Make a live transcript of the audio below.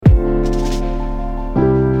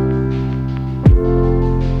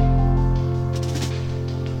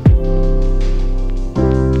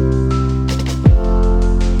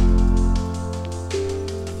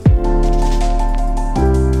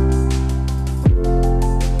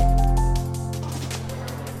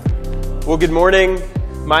Well, good morning.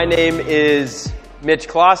 My name is Mitch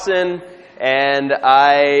Clausen, and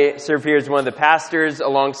I serve here as one of the pastors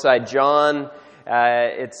alongside John.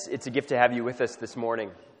 It's a gift to have you with us this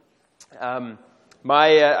morning.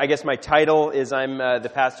 My title is I'm the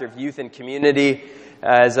pastor of youth and community.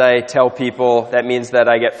 As I tell people, that means that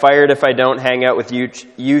I get fired if I don't hang out with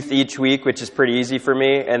youth each week, which is pretty easy for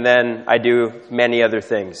me, and then I do many other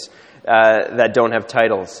things that don't have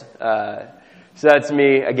titles. So that's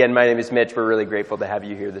me. Again, my name is Mitch. We're really grateful to have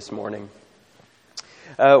you here this morning.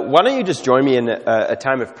 Why don't you just join me in a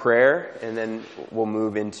time of prayer, and then we'll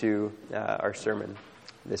move into our sermon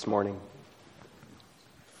this morning.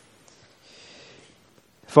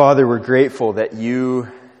 Father, we're grateful that you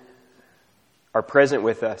are present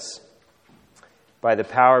with us by the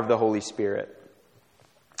power of the Holy Spirit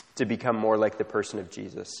to become more like the person of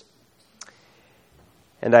Jesus.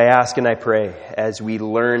 And I ask and I pray, as we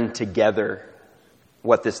learn together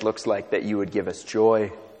what this looks like, that you would give us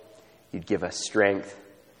joy, you'd give us strength,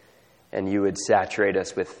 and you would saturate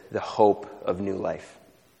us with the hope of new life.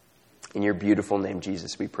 In your beautiful name,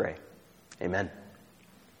 Jesus, we pray. Amen.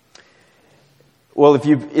 Well,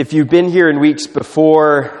 if you've been here in weeks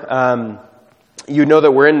before, you know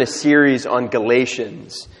that we're in this series on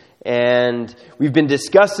Galatians. And we've been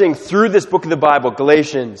discussing through this book of the Bible,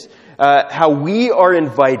 Galatians, how we are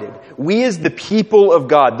invited. We as the people of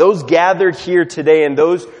God, those gathered here today and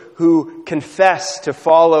those who confess to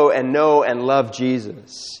follow and know and love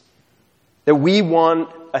Jesus, that we want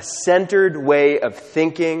a centered way of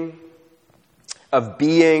thinking, of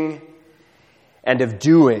being, and of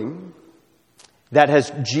doing that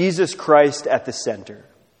has Jesus Christ at the center.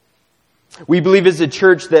 We believe as a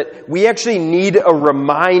church that we actually need a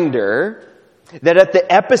reminder that at the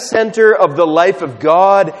epicenter of the life of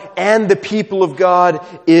God and the people of God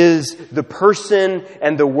is the person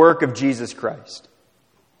and the work of Jesus Christ.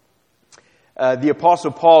 The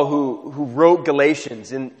Apostle Paul, who wrote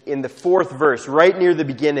Galatians, in the 4th verse, right near the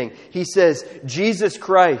beginning, he says, Jesus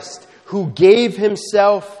Christ, who gave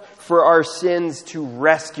himself for our sins to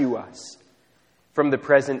rescue us from the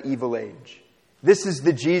present evil age. This is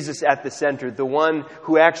the Jesus at the center, the one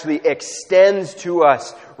who actually extends to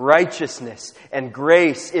us righteousness and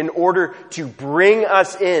grace in order to bring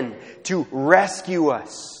us in, to rescue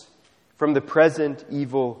us from the present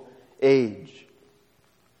evil age.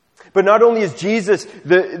 But not only is Jesus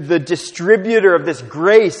the distributor of this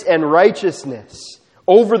grace and righteousness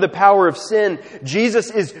over the power of sin, Jesus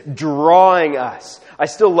is drawing us. I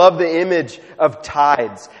still love the image of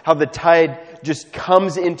tides, how the tide just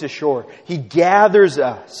comes into shore. He gathers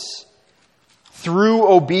us through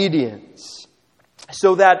obedience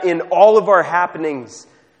so that in all of our happenings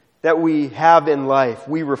that we have in life,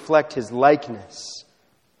 we reflect His likeness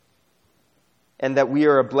and that we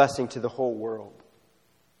are a blessing to the whole world.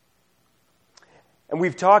 And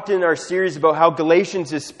we've talked in our series about how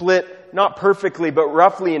Galatians is split, not perfectly, but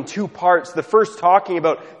roughly in 2 parts. The first talking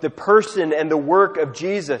about the person and the work of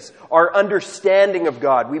Jesus, our understanding of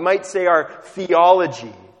God. We might say our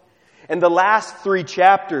theology. And the last 3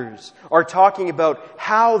 chapters are talking about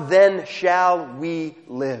how then shall we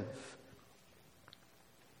live.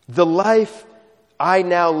 The life I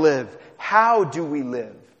now live. How do we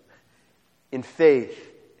live? In faith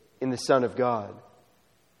in the Son of God.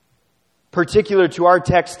 Particular to our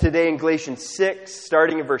text today in Galatians 6,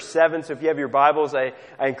 starting in verse 7. So if you have your Bibles, I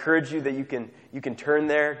encourage you that you can turn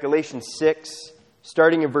there. Galatians 6,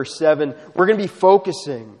 starting in verse 7. We're going to be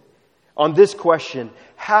focusing on this question.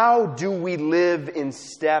 How do we live in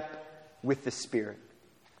step with the Spirit?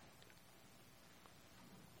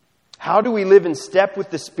 How do we live in step with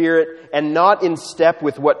the Spirit and not in step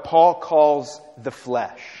with what Paul calls the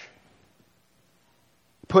flesh?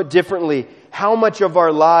 Put differently, how much of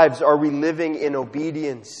our lives are we living in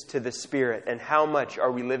obedience to the Spirit, and how much are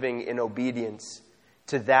we living in obedience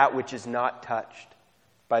to that which is not touched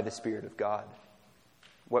by the Spirit of God?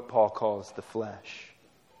 What Paul calls the flesh.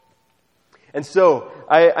 And so,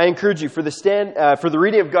 I encourage you, for the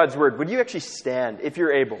reading of God's Word, would you actually stand, if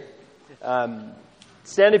you're able?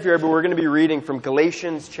 Stand if you're able. We're going to be reading from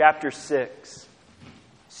Galatians chapter 6,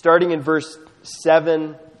 starting in verse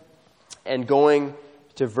 7 and going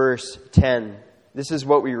to verse 10. This is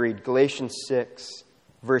what we read. Galatians 6,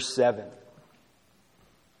 verse 7.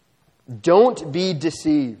 Don't be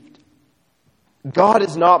deceived. God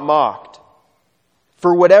is not mocked.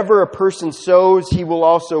 For whatever a person sows, he will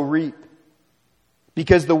also reap.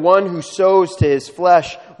 Because the one who sows to his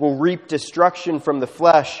flesh will reap destruction from the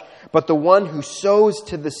flesh, but the one who sows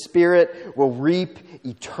to the Spirit will reap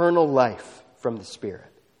eternal life from the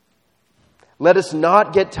Spirit. Let us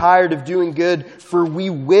not get tired of doing good, for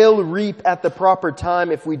we will reap at the proper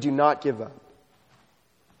time if we do not give up.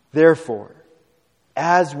 Therefore,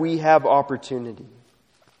 as we have opportunity,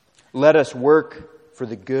 let us work for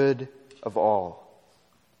the good of all,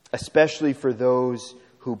 especially for those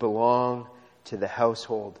who belong to the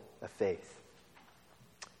household of faith.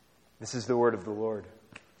 This is the word of the Lord.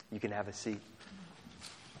 You can have a seat.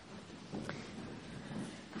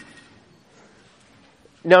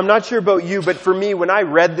 Now, I'm not sure about you, but for me, when I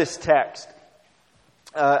read this text,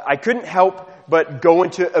 I couldn't help but go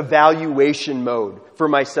into evaluation mode for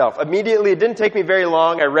myself. Immediately, it didn't take me very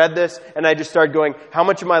long. I read this, and I just started going, how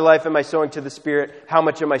much of my life am I sowing to the Spirit? How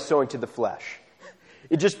much am I sowing to the flesh?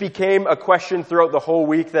 It just became a question throughout the whole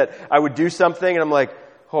week that I would do something, and I'm like,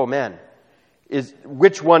 oh man,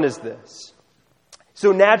 which one is this?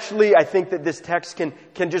 So naturally, I think that this text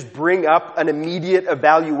can just bring up an immediate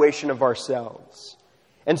evaluation of ourselves.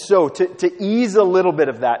 And so, to ease a little bit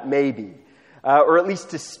of that, maybe, or at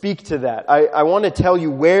least to speak to that, I want to tell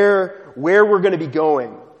you where we're going to be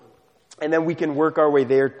going, and then we can work our way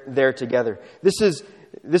there together. This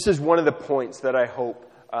is one of the points that I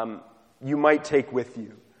hope you might take with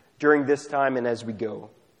you during this time and as we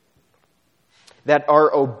go. That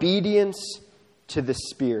our obedience to the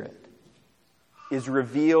Spirit is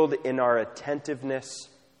revealed in our attentiveness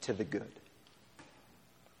to the good.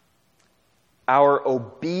 Our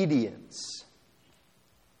obedience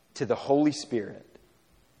to the Holy Spirit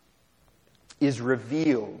is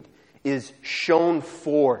revealed, is shown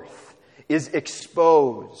forth, is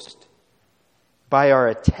exposed by our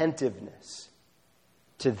attentiveness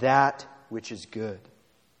to that which is good.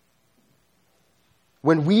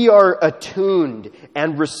 When we are attuned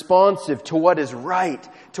and responsive to what is right,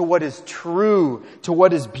 to what is true, to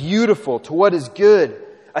what is beautiful, to what is good,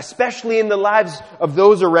 especially in the lives of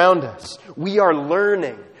those around us, we are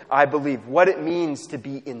learning, I believe, what it means to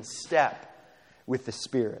be in step with the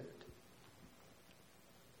Spirit.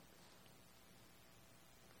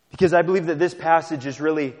 Because I believe that this passage is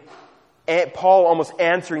really Paul almost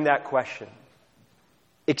answering that question,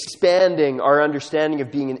 expanding our understanding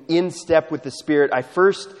of being in step with the Spirit. I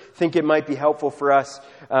first think it might be helpful for us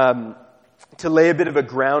to lay a bit of a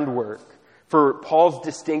groundwork for Paul's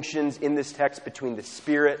distinctions in this text between the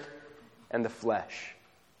Spirit and the flesh.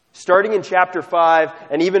 Starting in chapter 5,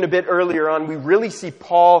 and even a bit earlier on, we really see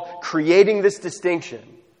Paul creating this distinction,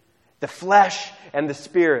 the flesh and the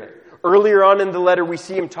Spirit. Earlier on in the letter, we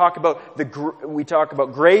see him talk about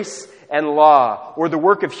grace and law, or the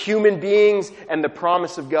work of human beings and the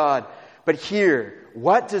promise of God. But here,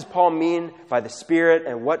 what does Paul mean by the Spirit,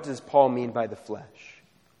 and what does Paul mean by the flesh?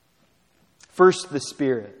 First, the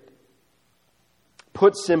Spirit.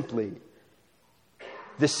 Put simply,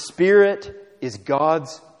 the Spirit is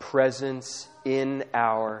God's presence in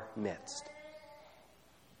our midst.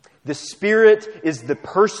 The Spirit is the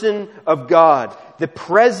person of God, the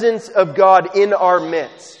presence of God in our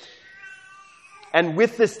midst. And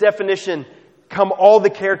with this definition come all the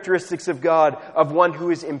characteristics of God, of one who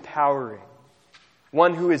is empowering,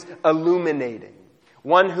 one who is illuminating,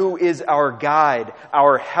 one who is our guide,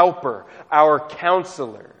 our helper, our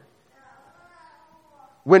counselor.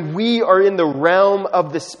 When we are in the realm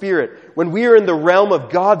of the Spirit, when we are in the realm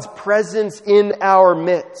of God's presence in our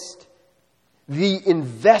midst, the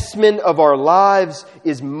investment of our lives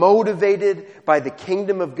is motivated by the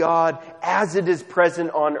kingdom of God as it is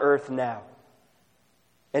present on earth now.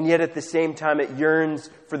 And yet at the same time it yearns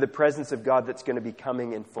for the presence of God that's going to be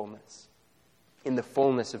coming in fullness, in the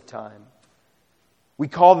fullness of time. We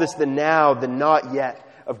call this the now, the not yet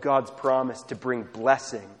of God's promise to bring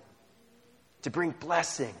blessing. To bring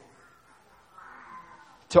blessing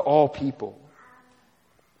to all people.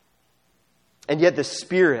 And yet the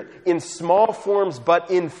Spirit, in small forms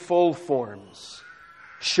but in full forms,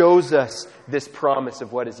 shows us this promise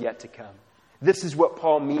of what is yet to come. This is what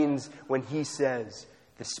Paul means when he says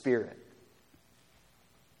the Spirit.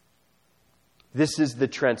 This is the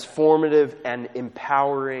transformative and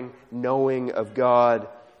empowering knowing of God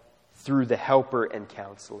through the helper and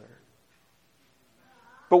counselor.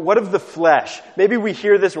 But what of the flesh? Maybe we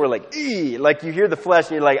hear this and we're like, eee! Like you hear the flesh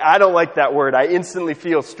and you're like, I don't like that word. I instantly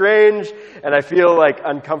feel strange and I feel like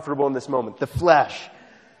uncomfortable in this moment. The flesh.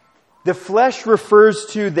 The flesh refers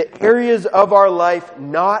to the areas of our life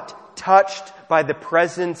not touched by the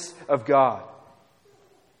presence of God.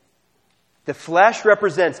 The flesh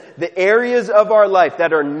represents the areas of our life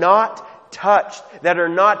that are not touched, that are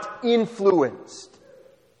not influenced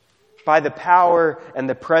by the power and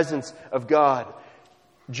the presence of God.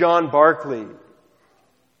 John Barclay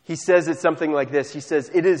He says it something like this. He says,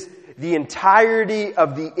 it is the entirety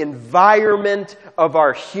of the environment of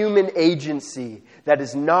our human agency that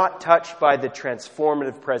is not touched by the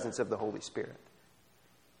transformative presence of the Holy Spirit.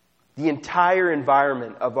 The entire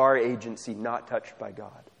environment of our agency not touched by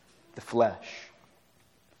God. The flesh.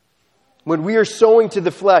 When we are sowing to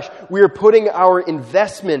the flesh, we are putting our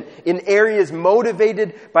investment in areas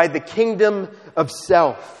motivated by the kingdom of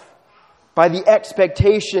self, by the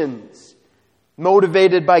expectations,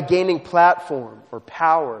 motivated by gaining platform or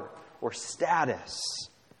power or status,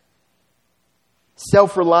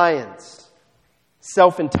 self-reliance,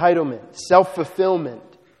 self-entitlement, self-fulfillment,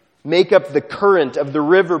 make up the current of the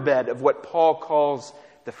riverbed of what Paul calls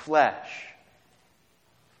the flesh.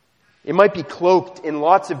 It might be cloaked in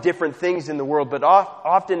lots of different things in the world, but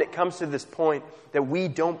often it comes to this point that we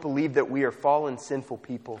don't believe that we are fallen, sinful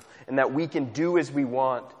people, and that we can do as we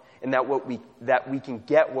want, and that we can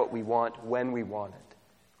get what we want when we want it.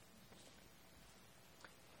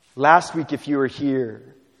 Last week, if you were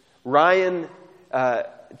here, Ryan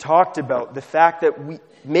talked about the fact that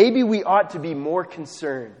maybe we ought to be more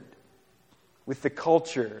concerned with the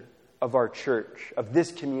culture of our church, of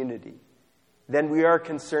this community, than we are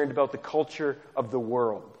concerned about the culture of the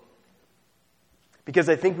world. Because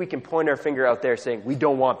I think we can point our finger out there saying, we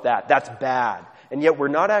don't want that, that's bad. And yet we're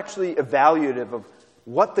not actually evaluative of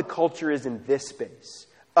what the culture is in this space.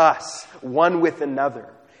 Us, one with another.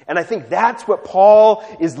 And I think that's what Paul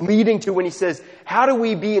is leading to when he says, how do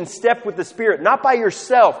we be in step with the Spirit? Not by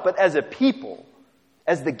yourself, but as a people,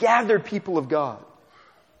 as the gathered people of God.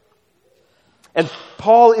 And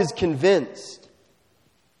Paul is convinced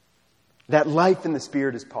that life in the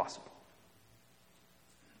Spirit is possible.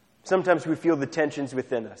 Sometimes we feel the tensions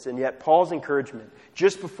within us, and yet Paul's encouragement,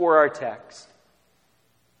 just before our text,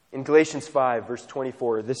 in Galatians 5, verse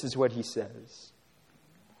 24, this is what he says.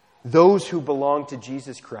 Those who belong to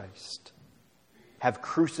Jesus Christ have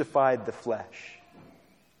crucified the flesh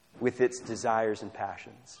with its desires and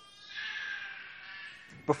passions.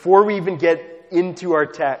 Before we even get into our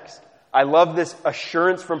text, I love this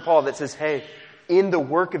assurance from Paul that says, hey, in the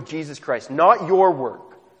work of Jesus Christ, not your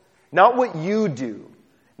work, not what you do,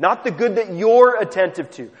 not the good that you're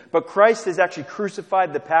attentive to, but Christ has actually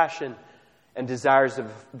crucified the passion and desires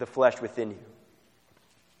of the flesh within you.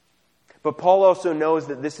 But Paul also knows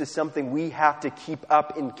that this is something we have to keep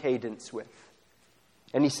up in cadence with.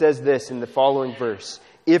 And he says this in the following verse,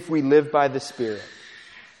 if we live by the Spirit,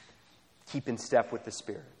 keep in step with the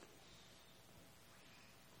Spirit.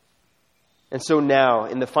 And so now,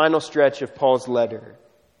 in the final stretch of Paul's letter,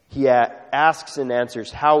 he asks and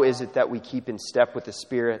answers, how is it that we keep in step with the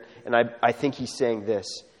Spirit? And I think he's saying this,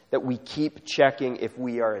 that we keep checking if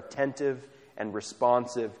we are attentive and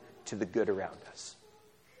responsive to the good around us.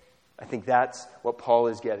 I think that's what Paul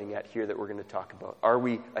is getting at here that we're going to talk about. Are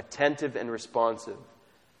we attentive and responsive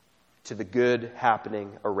to the good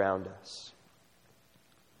happening around us?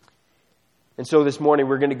 And so this morning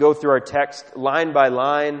we're going to go through our text line by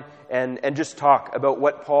line and just talk about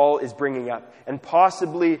what Paul is bringing up and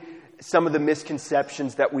possibly some of the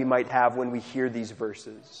misconceptions that we might have when we hear these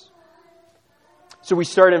verses. So we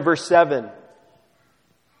start in verse 7.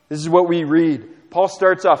 This is what we read. Paul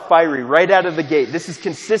starts off fiery right out of the gate. This is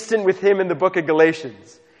consistent with him in the book of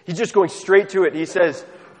Galatians. He's just going straight to it. He says,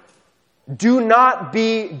 do not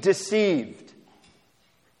be deceived.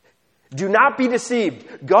 Do not be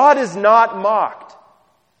deceived. God is not mocked.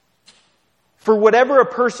 For whatever a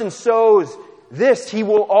person sows, this he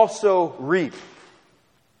will also reap.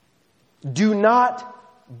 Do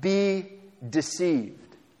not be deceived.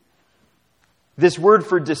 This word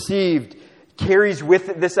for deceived carries with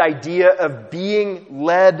it this idea of being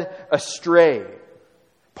led astray.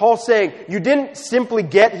 Paul's saying, you didn't simply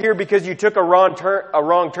get here because you took a wrong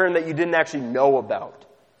turn that you didn't actually know about.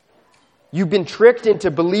 You've been tricked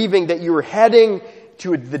into believing that you were heading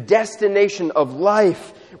to the destination of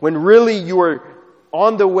life when really you are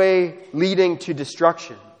on the way leading to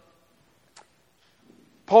destruction.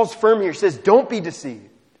 Paul's firm here says, don't be deceived.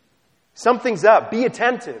 Something's up. Be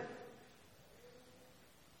attentive.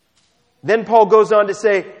 Then Paul goes on to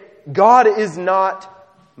say, God is not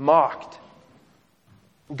mocked.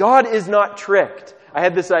 God is not tricked. I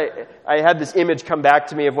had this image come back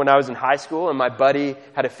to me of when I was in high school and my buddy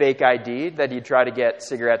had a fake ID that he'd try to get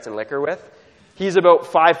cigarettes and liquor with. He's about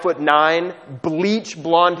 5'9", bleach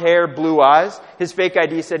blonde hair, blue eyes. His fake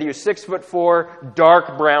ID said he was 6'4",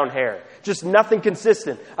 dark brown hair. Just nothing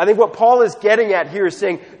consistent. I think what Paul is getting at here is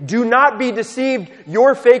saying, do not be deceived.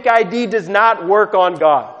 Your fake ID does not work on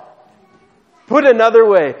God. Put another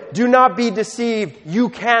way, do not be deceived. You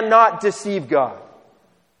cannot deceive God.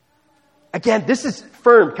 Again, this is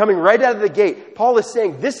firm, coming right out of the gate. Paul is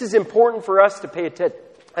saying this is important for us to pay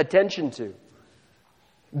attention to.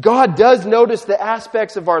 God does notice the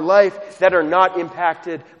aspects of our life that are not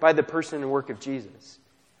impacted by the person and work of Jesus.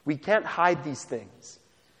 We can't hide these things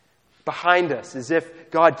behind us as if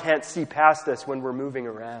God can't see past us when we're moving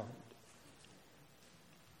around.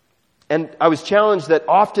 And I was challenged that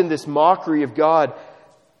often this mockery of God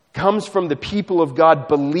comes from the people of God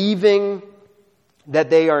believing that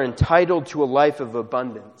they are entitled to a life of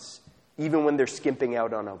abundance, even when they're skimping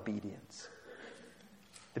out on obedience.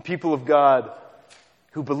 The people of God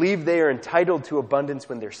who believe they are entitled to abundance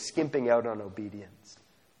when they're skimping out on obedience.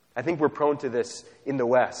 I think we're prone to this in the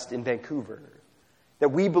West, in Vancouver. That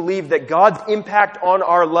we believe that God's impact on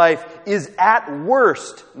our life is at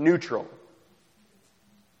worst neutral.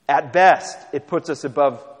 At best, it puts us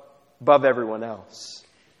above everyone else.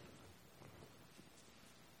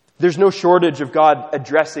 There's no shortage of God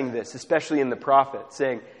addressing this, especially in the prophet,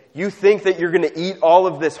 saying, you think that you're going to eat all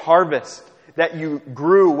of this harvest that you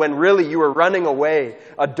grew when really you were running away,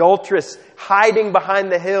 adulterous, hiding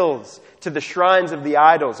behind the hills to the shrines of the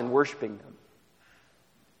idols and worshiping them.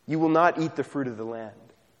 You will not eat the fruit of the land.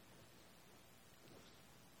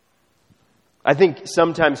 I think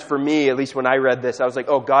sometimes for me, at least when I read this, I was like,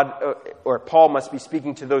 oh, God, or Paul must be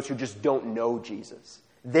speaking to those who just don't know Jesus.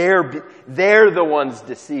 They're the ones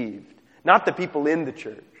deceived, not the people in the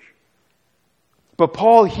church. But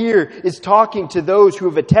Paul here is talking to those who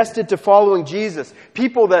have attested to following Jesus.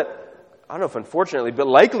 People that, I don't know if unfortunately, but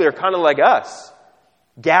likely are kind of like us.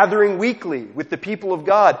 Gathering weekly with the people of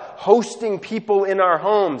God. Hosting people in our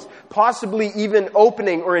homes. Possibly even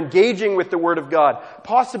opening or engaging with the Word of God.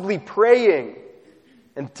 Possibly praying.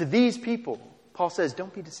 And to these people, Paul says,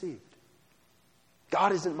 don't be deceived.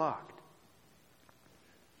 God isn't mocked.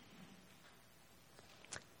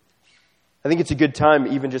 I think it's a good time,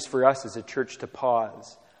 even just for us as a church, to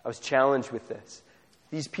pause. I was challenged with this.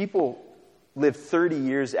 These people lived 30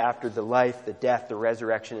 years after the life, the death, the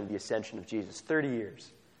resurrection, and the ascension of Jesus. 30 years.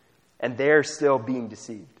 And they're still being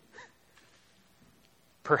deceived.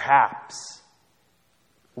 Perhaps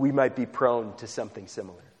we might be prone to something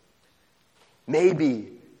similar. Maybe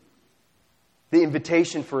the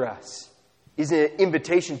invitation for us is an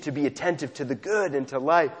invitation to be attentive to the good and to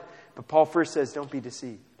life. But Paul first says, don't be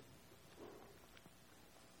deceived.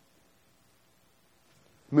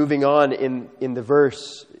 Moving on in the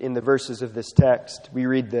verses of this text, we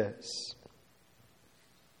read this.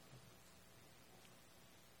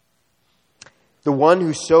 The one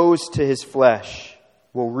who sows to his flesh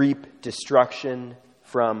will reap destruction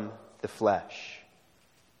from the flesh.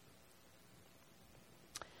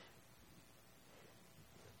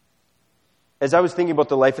 As I was thinking about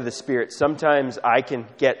the life of the Spirit, sometimes I can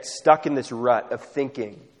get stuck in this rut of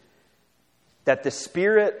thinking that the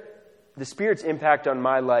Spirit's impact on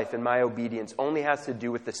my life and my obedience only has to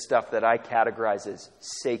do with the stuff that I categorize as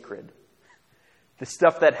sacred. The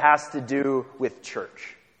stuff that has to do with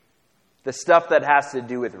church. The stuff that has to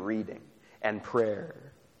do with reading and prayer.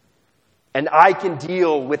 And I can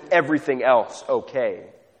deal with everything else okay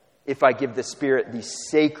if I give the Spirit these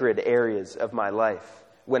sacred areas of my life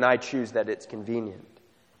when I choose that it's convenient.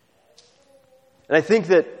 And I think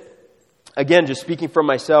that, again, just speaking from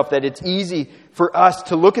myself, that it's easy for us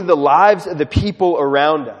to look at the lives of the people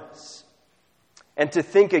around us and to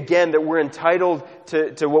think again that we're entitled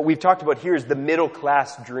to what we've talked about here is the middle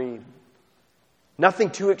class dream.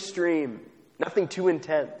 Nothing too extreme, nothing too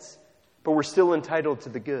intense, but we're still entitled to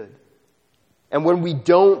the good. And when we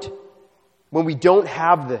don't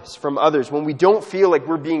have this from others, when we don't feel like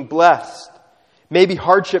we're being blessed, maybe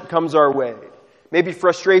hardship comes our way, maybe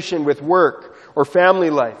frustration with work or family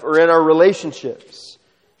life or in our relationships,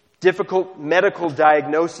 difficult medical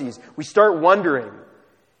diagnoses, we start wondering,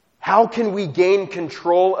 how can we gain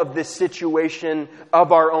control of this situation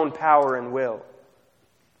of our own power and will?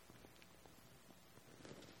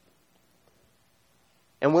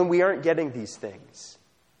 And when we aren't getting these things,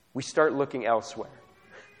 we start looking elsewhere.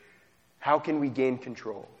 How can we gain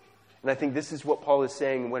control? And I think this is what Paul is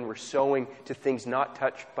saying when we're sowing to things not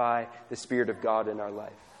touched by the Spirit of God in our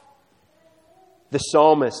life. The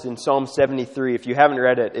psalmist in Psalm 73, if you haven't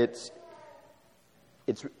read it,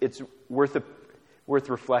 it's worth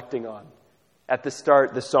reflecting on. At the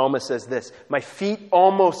start, the psalmist says this, "My feet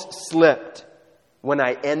almost slipped when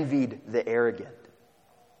I envied the arrogant.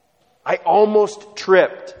 I almost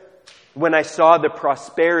tripped when I saw the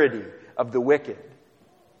prosperity of the wicked."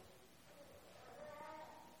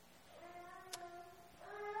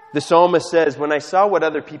 The psalmist says, when I saw what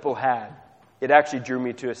other people had, it actually drew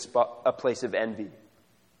me to a place of envy.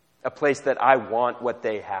 A place that I want what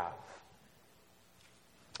they have.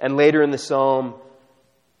 And later in the psalm,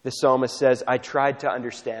 the psalmist says, I tried to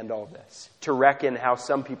understand all this, to reckon how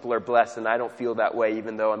some people are blessed, and I don't feel that way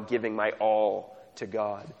even though I'm giving my all to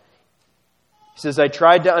God. He says, I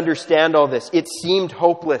tried to understand all this. It seemed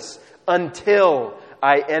hopeless until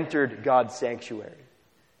I entered God's sanctuary.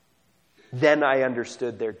 Then I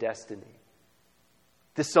understood their destiny.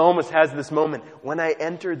 The psalmist has this moment. When I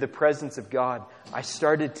entered the presence of God, I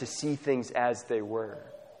started to see things as they were.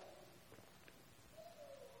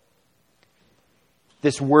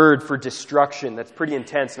 This word for destruction, that's pretty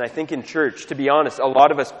intense. And I think in church, to be honest, a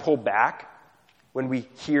lot of us pull back when we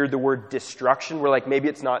hear the word destruction. We're like, maybe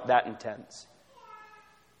it's not that intense.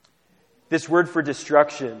 This word for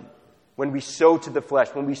destruction, when we sow to the flesh,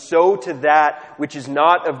 when we sow to that which is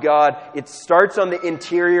not of God, it starts on the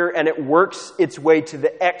interior and it works its way to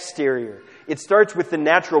the exterior. It starts with the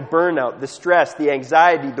natural burnout, the stress, the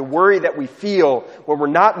anxiety, the worry that we feel when we're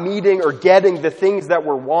not meeting or getting the things that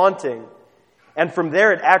we're wanting. And from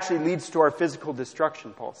there, it actually leads to our physical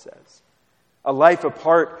destruction, Paul says. A life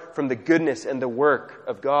apart from the goodness and the work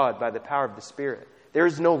of God by the power of the Spirit. There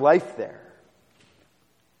is no life there.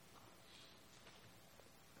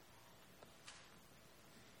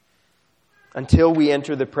 Until we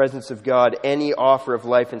enter the presence of God, any offer of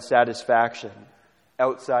life and satisfaction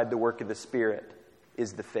outside the work of the Spirit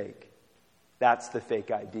is the fake. That's the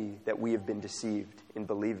fake ID that we have been deceived in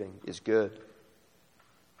believing is good.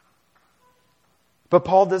 But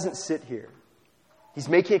Paul doesn't sit here. He's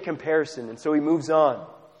making a comparison, and so he moves on.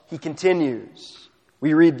 He continues.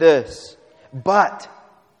 We read this. But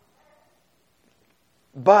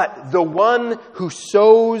the one who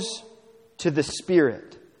sows to the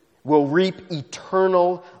Spirit will reap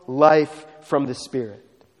eternal life from the Spirit.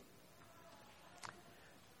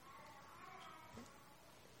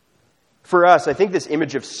 For us, I think this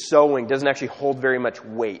image of sowing doesn't actually hold very much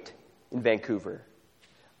weight in Vancouver.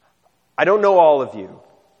 I don't know all of you.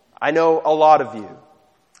 I know a lot of you.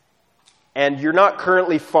 And you're not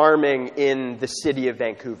currently farming in the city of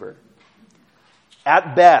Vancouver.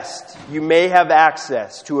 At best, you may have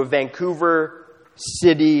access to a Vancouver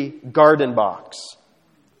city garden box.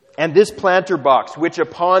 And this planter box, which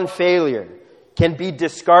upon failure can be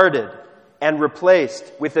discarded and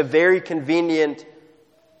replaced with a very convenient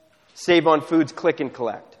Save on Foods click and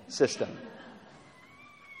collect system.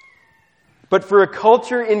 But for a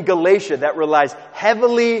culture in Galatia that relies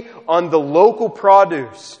heavily on the local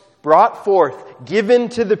produce brought forth, given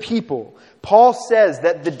to the people, Paul says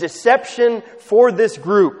that the deception for this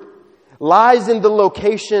group lies in the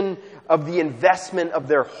location of the investment of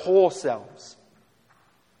their whole selves.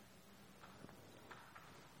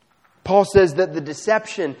 Paul says that the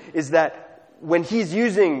deception is that when he's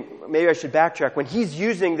using, maybe I should backtrack, when he's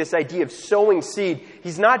using this idea of sowing seed,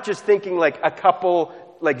 he's not just thinking like a couple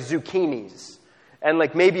like zucchinis and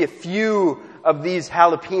like maybe a few of these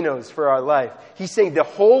jalapenos for our life. He's saying the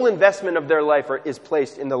whole investment of their life is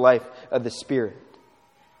placed in the life of the Spirit.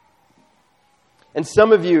 And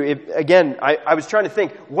some of you, I was trying to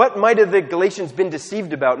think, what might have the Galatians been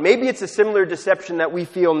deceived about? Maybe it's a similar deception that we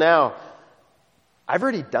feel now. I've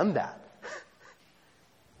already done that.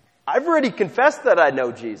 I've already confessed that I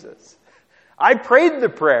know Jesus. I prayed the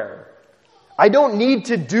prayer. I don't need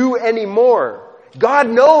to do any more. God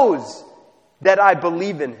knows that I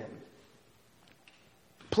believe in Him.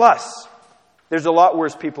 Plus, there's a lot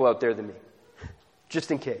worse people out there than me.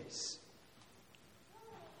 Just in case.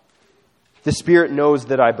 The Spirit knows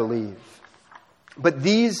that I believe. But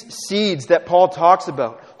these seeds that Paul talks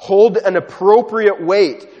about hold an appropriate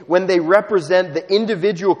weight when they represent the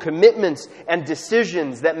individual commitments and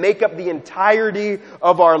decisions that make up the entirety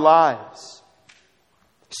of our lives.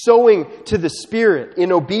 Sowing to the Spirit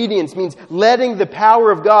in obedience means letting the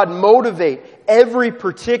power of God motivate every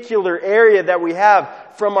particular area that we have,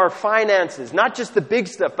 from our finances, not just the big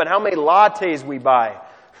stuff, but how many lattes we buy.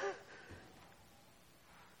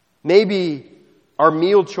 Maybe our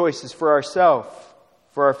meal choices for ourselves,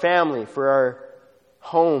 for our family, for our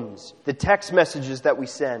homes, the text messages that we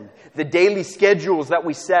send, the daily schedules that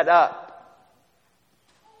we set up.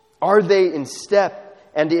 Are they in step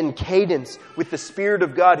and in cadence with the Spirit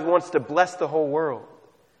of God who wants to bless the whole world?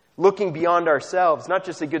 Looking beyond ourselves, not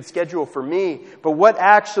just a good schedule for me, but what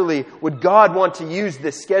actually would God want to use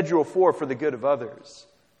this schedule for the good of others?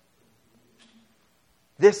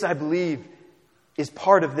 This, I believe, is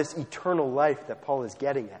part of this eternal life that Paul is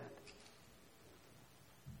getting at.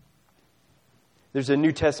 There's a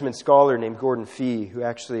New Testament scholar named Gordon Fee who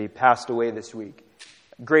actually passed away this week.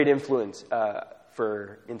 Great influence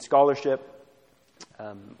in scholarship.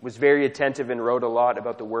 Was very attentive and wrote a lot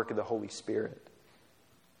about the work of the Holy Spirit.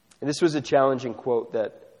 And this was a challenging quote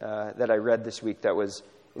that I read this week that was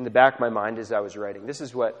in the back of my mind as I was writing. This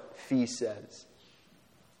is what Fee says.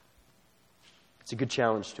 It's a good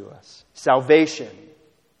challenge to us. Salvation,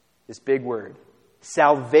 this big word.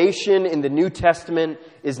 Salvation in the New Testament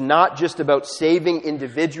is not just about saving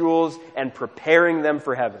individuals and preparing them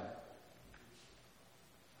for heaven.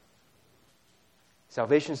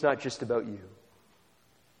 Salvation is not just about you.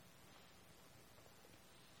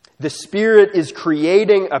 The Spirit is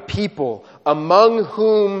creating a people among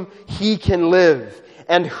whom He can live,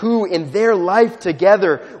 and who in their life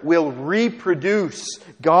together will reproduce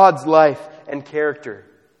God's life and character.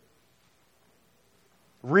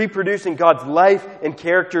 Reproducing God's life and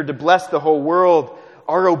character to bless the whole world.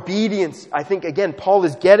 Our obedience, I think again, Paul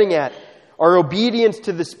is getting at, our obedience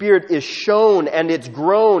to the Spirit is shown and it's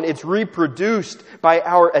grown, it's reproduced by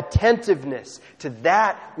our attentiveness to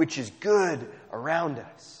that which is good around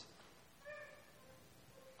us.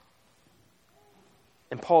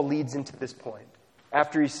 And Paul leads into this point.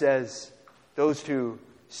 After he says, those who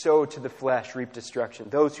sow to the flesh reap destruction.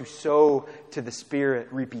 Those who sow to the Spirit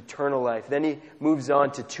reap eternal life. Then he moves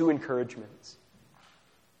on to two encouragements.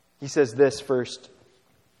 He says this first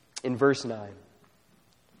in verse 9.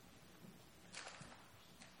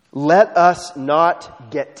 Let us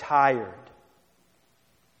not get tired.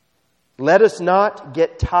 Let us not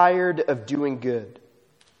get tired of doing good,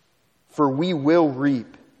 for we will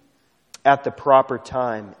reap at the proper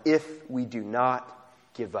time if we do not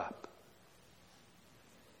give up.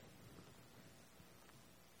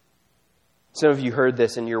 Some of you heard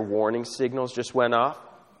this and your warning signals just went off.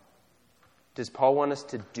 Does Paul want us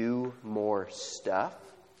to do more stuff?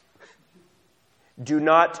 Do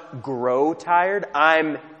not grow tired.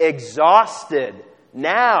 I'm exhausted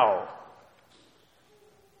now.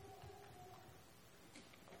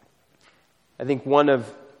 I think one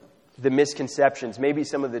of the misconceptions, maybe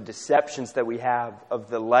some of the deceptions that we have of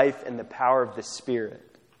the life and the power of the Spirit,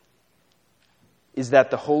 is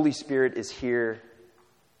that the Holy Spirit is here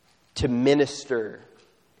to minister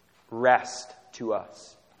rest to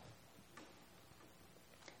us.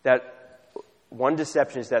 That one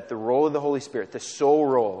deception is that the role of the Holy Spirit, the sole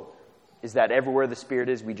role, is that everywhere the Spirit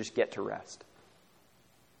is, we just get to rest.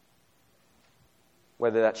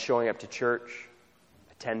 Whether that's showing up to church,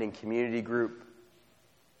 attending community group,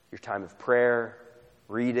 your time of prayer,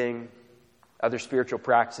 reading, other spiritual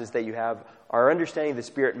practices that you have, our understanding of the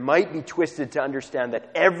Spirit might be twisted to understand that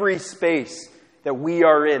every space that we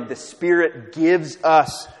are in, the Spirit gives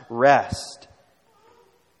us rest.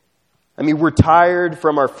 I mean, we're tired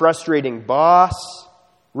from our frustrating boss,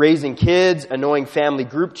 raising kids, annoying family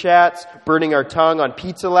group chats, burning our tongue on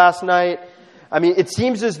pizza last night. I mean, it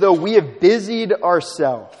seems as though we have busied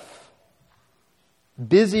ourselves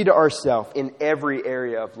in every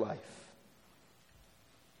area of life.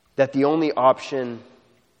 That the only option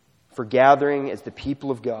for gathering as the people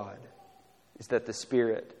of God is that the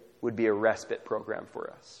Spirit would be a respite program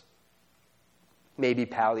for us. Maybe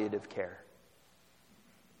palliative care.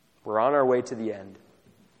 We're on our way to the end.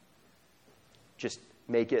 Just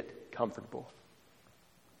make it comfortable.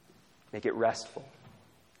 Make it restful.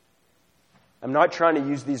 I'm not trying to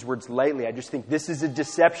use these words lightly. I just think this is a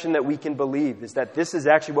deception that we can believe, is that this is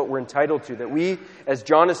actually what we're entitled to. That we, as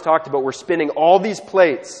John has talked about, we're spinning all these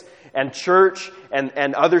plates, and church and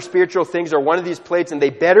other spiritual things are one of these plates, and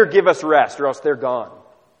they better give us rest or else they're gone.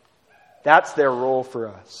 That's their role for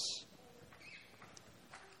us.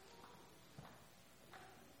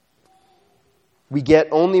 We get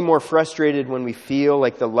only more frustrated when we feel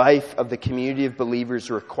like the life of the community of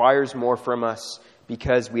believers requires more from us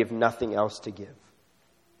because we have nothing else to give.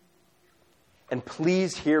 And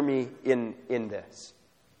please hear me in this.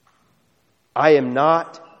 I am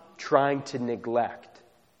not trying to neglect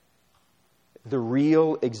the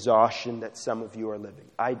real exhaustion that some of you are living.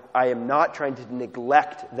 I am not trying to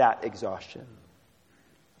neglect that exhaustion.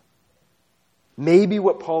 Maybe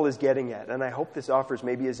what Paul is getting at, and I hope this offers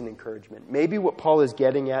maybe as an encouragement, maybe what Paul is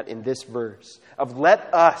getting at in this verse of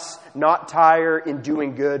let us not tire in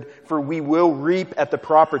doing good, for we will reap at the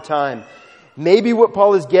proper time. Maybe what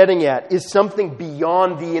Paul is getting at is something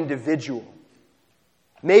beyond the individual.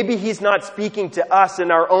 Maybe he's not speaking to us in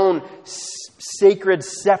our own sacred,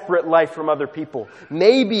 separate life from other people.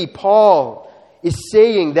 Maybe Paul is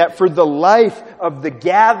saying that for the life of the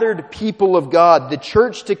gathered people of God, the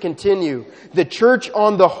church to continue, the church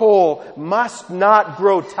on the whole must not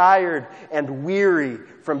grow tired and weary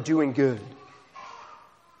from doing good.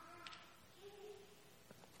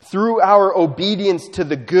 Through our obedience to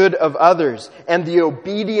the good of others and the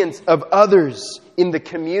obedience of others in the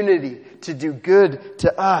community to do good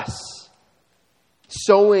to us.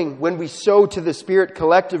 When we sow to the Spirit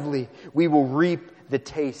collectively, we will reap the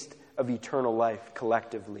taste of eternal life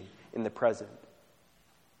collectively in the present.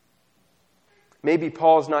 Maybe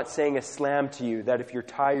Paul's not saying a slam to you that if you're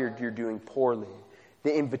tired, you're doing poorly.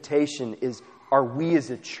 The invitation is, are we as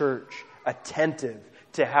a church attentive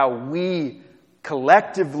to how we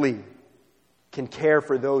collectively can care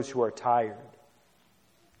for those who are tired?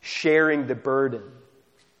 Sharing the burden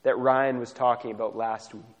that Ryan was talking about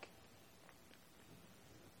last week.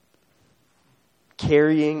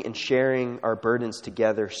 Carrying and sharing our burdens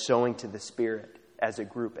together, sowing to the Spirit as a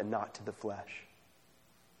group and not to the flesh.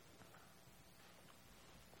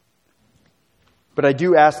 But I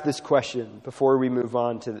do ask this question before we move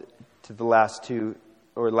on to the last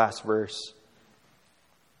verse.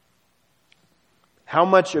 How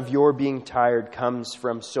much of your being tired comes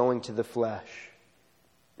from sowing to the flesh?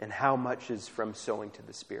 And how much is from sowing to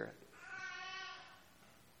the Spirit?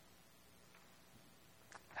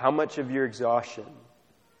 How much of your exhaustion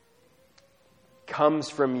comes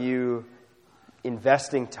from you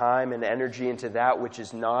investing time and energy into that which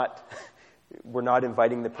is not, we're not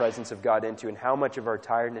inviting the presence of God into? And how much of our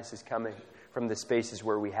tiredness is coming from the spaces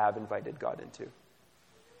where we have invited God into?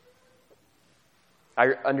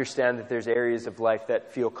 I understand that there's areas of life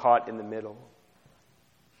that feel caught in the middle.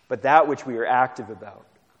 But that which we are active about,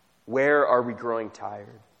 where are we growing tired?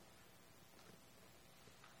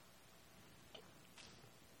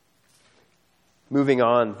 Moving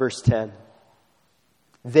on, verse 10.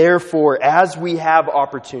 Therefore, as we have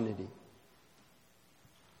opportunity,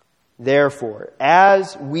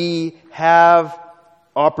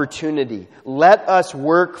 let us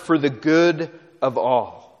work for the good of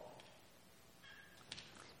all.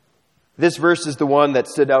 This verse is the one that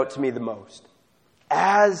stood out to me the most.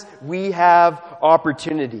 As we have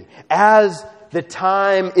opportunity, as the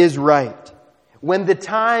time is right, when the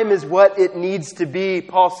time is what it needs to be,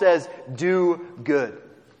 Paul says, do good.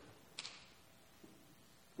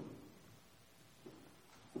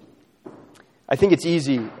 I think it's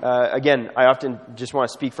easy. Again, I often just want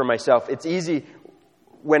to speak for myself. It's easy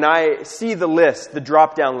when I see the list, the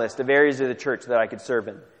drop-down list of areas of the church that I could serve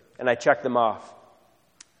in, and I check them off.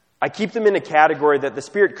 I keep them in a category that the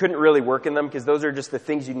Spirit couldn't really work in them because those are just the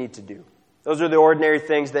things you need to do. Those are the ordinary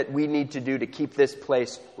things that we need to do to keep this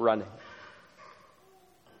place running.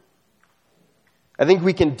 I think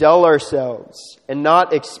we can dull ourselves and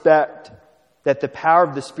not expect that the power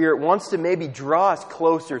of the Spirit wants to maybe draw us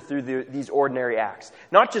closer through these ordinary acts.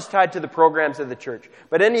 Not just tied to the programs of the church,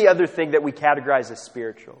 but any other thing that we categorize as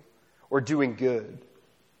spiritual or doing good.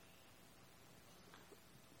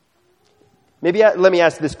 Maybe let me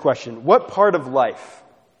ask this question. What part of life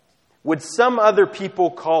would some other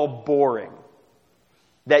people call boring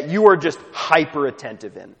that you are just hyper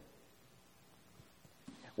attentive in?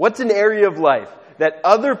 What's an area of life that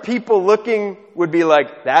other people looking would be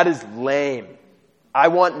like, that is lame. I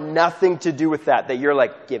want nothing to do with that. That you're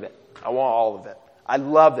like, give it. I want all of it. I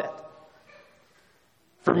love it.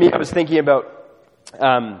 For me, I was thinking about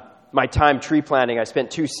my time tree planting. I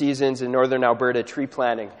spent 2 seasons in northern Alberta tree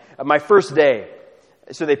planting. My first day,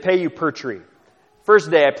 so they pay you per tree.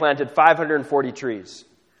 First day, I planted 540 trees.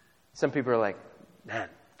 Some people are like, man,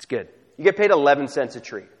 it's good. You get paid 11 cents a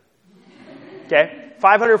tree. Okay?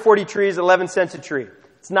 540 trees, 11 cents a tree.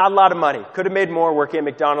 It's not a lot of money. Could have made more working at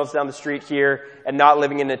McDonald's down the street here and not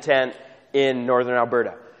living in a tent in northern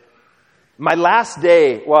Alberta. My last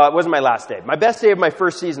day, well, it wasn't my last day. My best day of my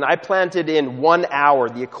first season, I planted in 1 hour,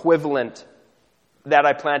 the equivalent that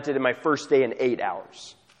I planted in my first day in 8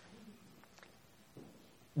 hours.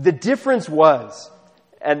 The difference was,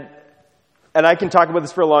 and I can talk about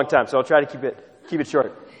this for a long time, so I'll try to keep it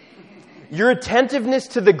short. Your attentiveness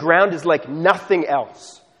to the ground is like nothing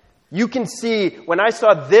else. You can see, when I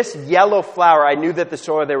saw this yellow flower, I knew that the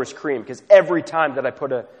soil there was cream, because every time that I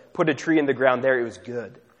put a tree in the ground there, it was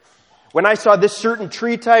good. When I saw this certain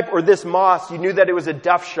tree type or this moss, you knew that it was a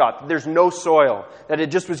duff shot, that there's no soil, that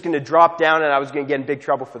it just was going to drop down and I was going to get in big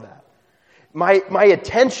trouble for that. My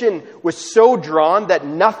attention was so drawn that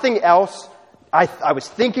nothing else, I was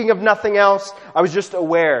thinking of nothing else. I was just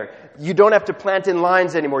aware. You don't have to plant in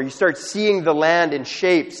lines anymore. You start seeing the land in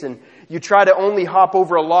shapes, and you try to only hop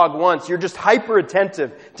over a log once. You're just hyper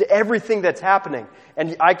attentive to everything that's happening.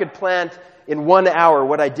 And I could plant in 1 hour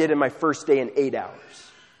what I did in my first day in 8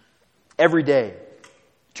 hours. Every day.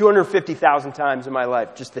 250,000 times in my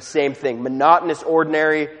life. Just the same thing. Monotonous,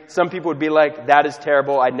 ordinary. Some people would be like, that is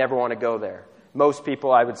terrible. I'd never want to go there. Most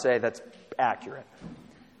people, I would say, that's accurate.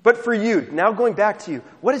 But for you, now going back to you,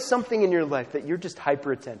 what is something in your life that you're just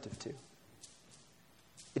hyper attentive to?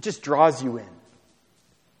 It just draws you in.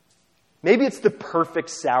 Maybe it's the perfect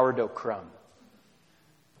sourdough crumb.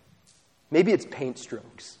 Maybe it's paint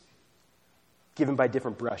strokes. given by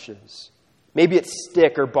different brushes. Maybe it's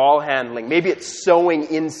stick or ball handling. Maybe it's sewing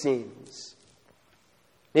inseams.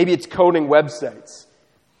 Maybe it's coding websites.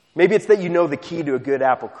 Maybe it's that you know the key to a good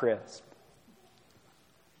apple crisp.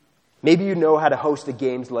 Maybe you know how to host a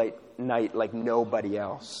games night like nobody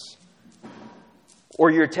else. Or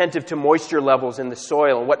you're attentive to moisture levels in the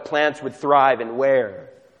soil and what plants would thrive and where.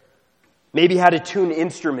 Maybe how to tune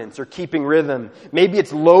instruments or keeping rhythm. Maybe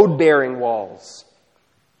it's load-bearing walls.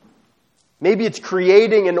 Maybe it's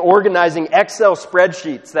creating and organizing Excel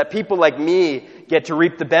spreadsheets that people like me get to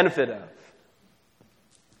reap the benefit of.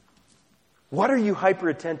 What are you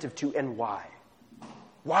hyper-attentive to and why?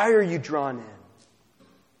 Why are you drawn in?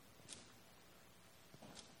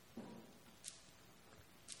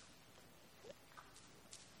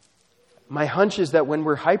 My hunch is that when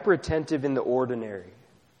we're hyper-attentive in the ordinary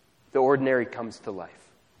comes to life.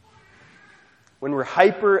 When we're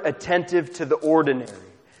hyper-attentive to the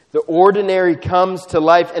ordinary comes to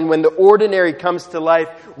life. And when the ordinary comes to life,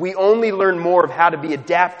 we only learn more of how to be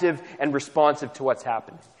adaptive and responsive to what's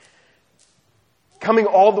happening. Coming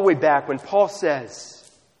all the way back when Paul says,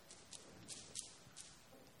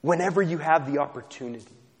 whenever you have the opportunity,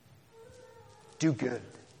 do good.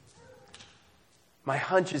 My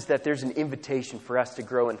hunch is that there's an invitation for us to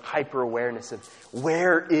grow in hyper-awareness of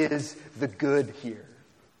where is the good here?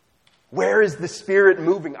 Where is the Spirit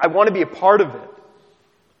moving? I want to be a part of it.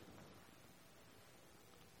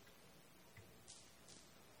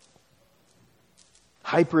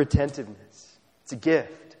 Hyper-attentiveness. It's a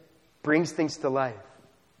gift. Brings things to life.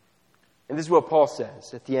 And this is what Paul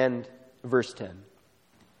says at the end of verse 10.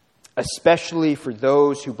 Especially for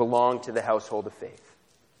those who belong to the household of faith.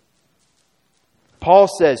 Paul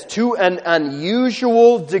says, to an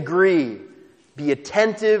unusual degree, be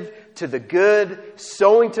attentive to the good,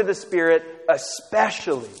 sowing to the Spirit,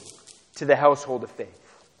 especially to the household of faith.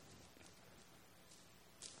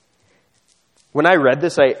 When I read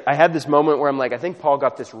this, I had this moment where I'm like, I think Paul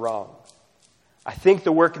got this wrong. I think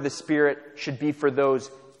the work of the Spirit should be for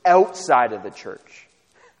those outside of the church.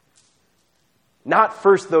 Not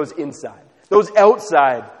first those inside. Those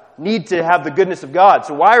outside need to have the goodness of God.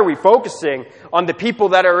 So why are we focusing on the people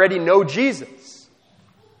that already know Jesus?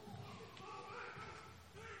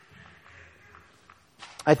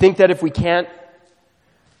 I think that if we can't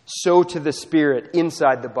sow to the Spirit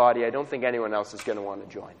inside the body, I don't think anyone else is going to want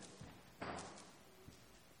to join.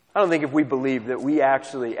 I don't think if we believe that we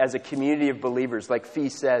actually, as a community of believers, like Fee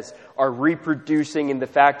says, are reproducing in the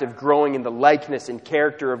fact of growing in the likeness and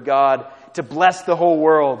character of God to bless the whole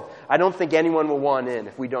world, I don't think anyone will want in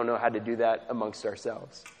if we don't know how to do that amongst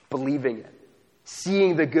ourselves. Believing it.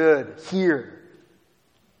 Seeing the good here.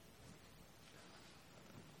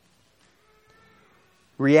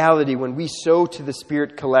 Reality, when we sow to the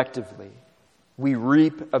Spirit collectively, we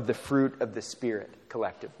reap of the fruit of the Spirit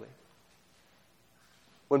collectively.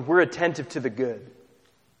 When we're attentive to the good,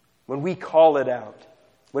 when we call it out,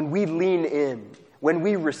 when we lean in, when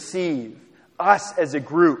we receive, us as a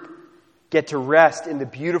group get to rest in the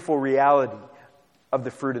beautiful reality of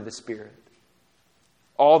the fruit of the Spirit.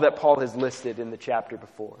 All that Paul has listed in the chapter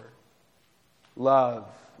before. Love,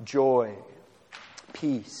 joy,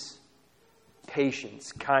 peace,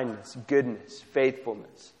 patience, kindness, goodness,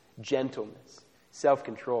 faithfulness, gentleness,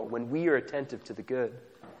 self-control. When we are attentive to the good,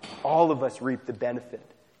 all of us reap the benefit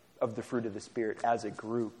of the fruit of the Spirit as a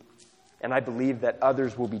group. And I believe that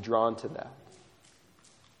others will be drawn to that.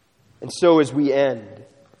 And so as we end,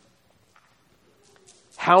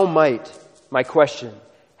 my question,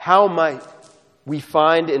 how might we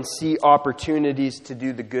find and see opportunities to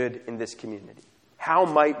do the good in this community? How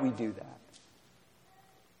might we do that?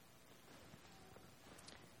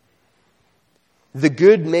 The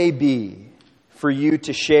good may be for you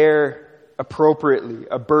to share appropriately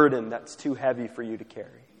a burden that's too heavy for you to carry.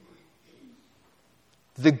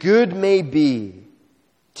 The good may be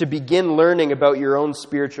to begin learning about your own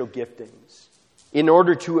spiritual giftings in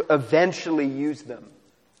order to eventually use them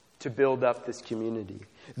to build up this community.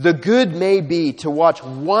 The good may be to watch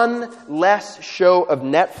one less show of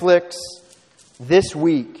Netflix this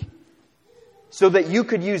week so that you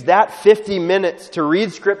could use that 50 minutes to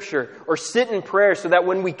read Scripture or sit in prayer so that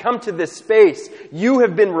when we come to this space, you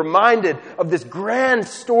have been reminded of this grand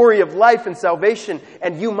story of life and salvation,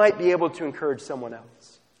 and you might be able to encourage someone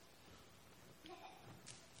else.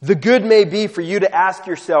 The good may be for you to ask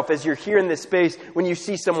yourself as you're here in this space, when you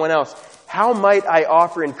see someone else, how might I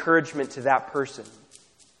offer encouragement to that person?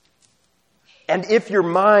 And if your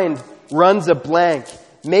mind runs a blank,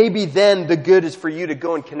 maybe then the good is for you to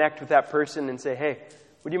go and connect with that person and say, hey,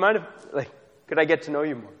 would you mind if, could I get to know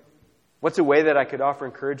you more? What's a way that I could offer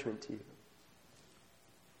encouragement to you?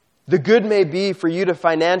 The good may be for you to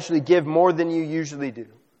financially give more than you usually do,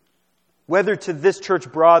 whether to this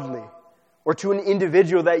church broadly, or to an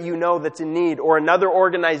individual that you know that's in need, or another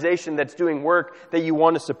organization that's doing work that you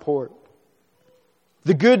want to support.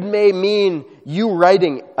 The good may mean you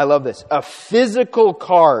writing, I love this, a physical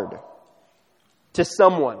card to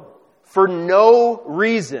someone for no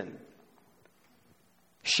reason,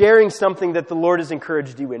 sharing something that the Lord has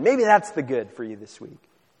encouraged you in. Maybe that's the good for you this week.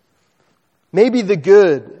 Maybe the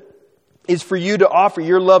good is for you to offer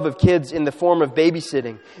your love of kids in the form of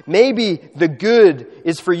babysitting. Maybe the good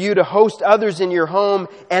is for you to host others in your home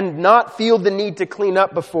and not feel the need to clean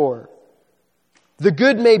up before. The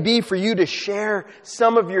good may be for you to share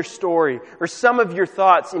some of your story or some of your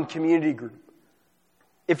thoughts in community group,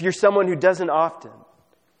 if you're someone who doesn't often.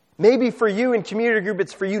 Maybe for you in community group,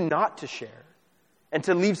 it's for you not to share and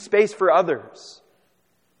to leave space for others.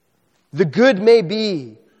 The good may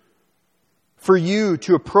be for you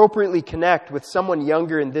to appropriately connect with someone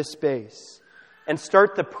younger in this space and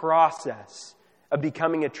start the process of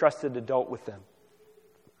becoming a trusted adult with them.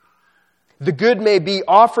 The good may be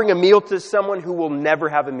offering a meal to someone who will never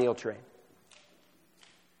have a meal train.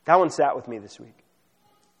 That one sat with me this week.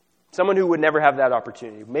 Someone who would never have that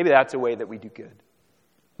opportunity. Maybe that's a way that we do good.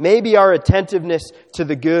 Maybe our attentiveness to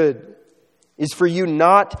the good is for you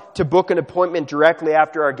not to book an appointment directly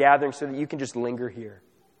after our gathering so that you can just linger here.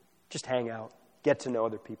 Just hang out. Get to know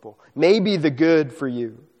other people. Maybe the good for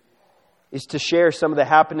you is to share some of the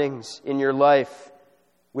happenings in your life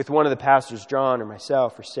with one of the pastors, John or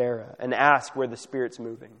myself or Sarah, and ask where the Spirit's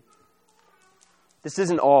moving. This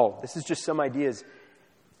isn't all. This is just some ideas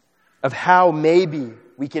of how maybe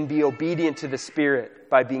we can be obedient to the Spirit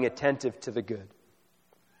by being attentive to the good.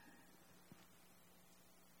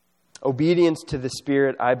 Obedience to the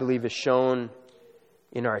Spirit, I believe, is shown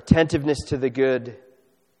in our attentiveness to the good.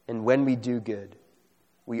 And when we do good,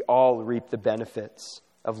 we all reap the benefits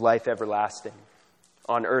of life everlasting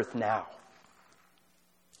on earth now,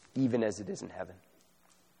 even as it is in heaven.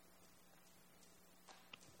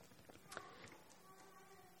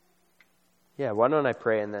 Yeah, why don't I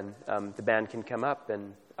pray, and then the band can come up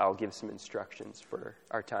and I'll give some instructions for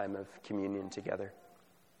our time of communion together.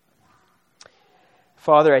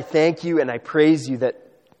 Father, I thank you and I praise you that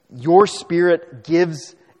your Spirit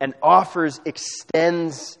gives and offers,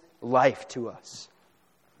 extends life to us.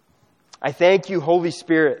 I thank you, Holy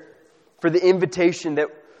Spirit, for the invitation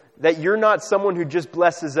that you're not someone who just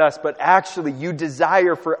blesses us, but actually you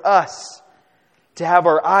desire for us to have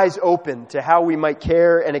our eyes open to how we might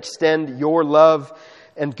care and extend your love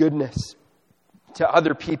and goodness to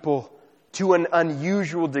other people to an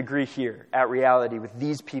unusual degree here at Reality with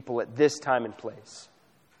these people at this time and place.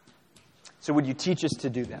 So would you teach us to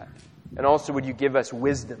do that? And also would you give us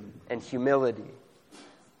wisdom and humility?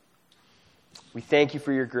 We thank you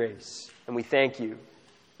for your grace, and we thank you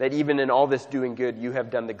that even in all this doing good, you have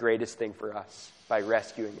done the greatest thing for us by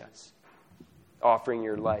rescuing us, offering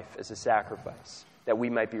your life as a sacrifice that we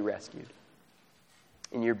might be rescued.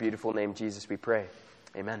 In your beautiful name, Jesus, we pray.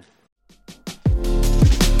 Amen.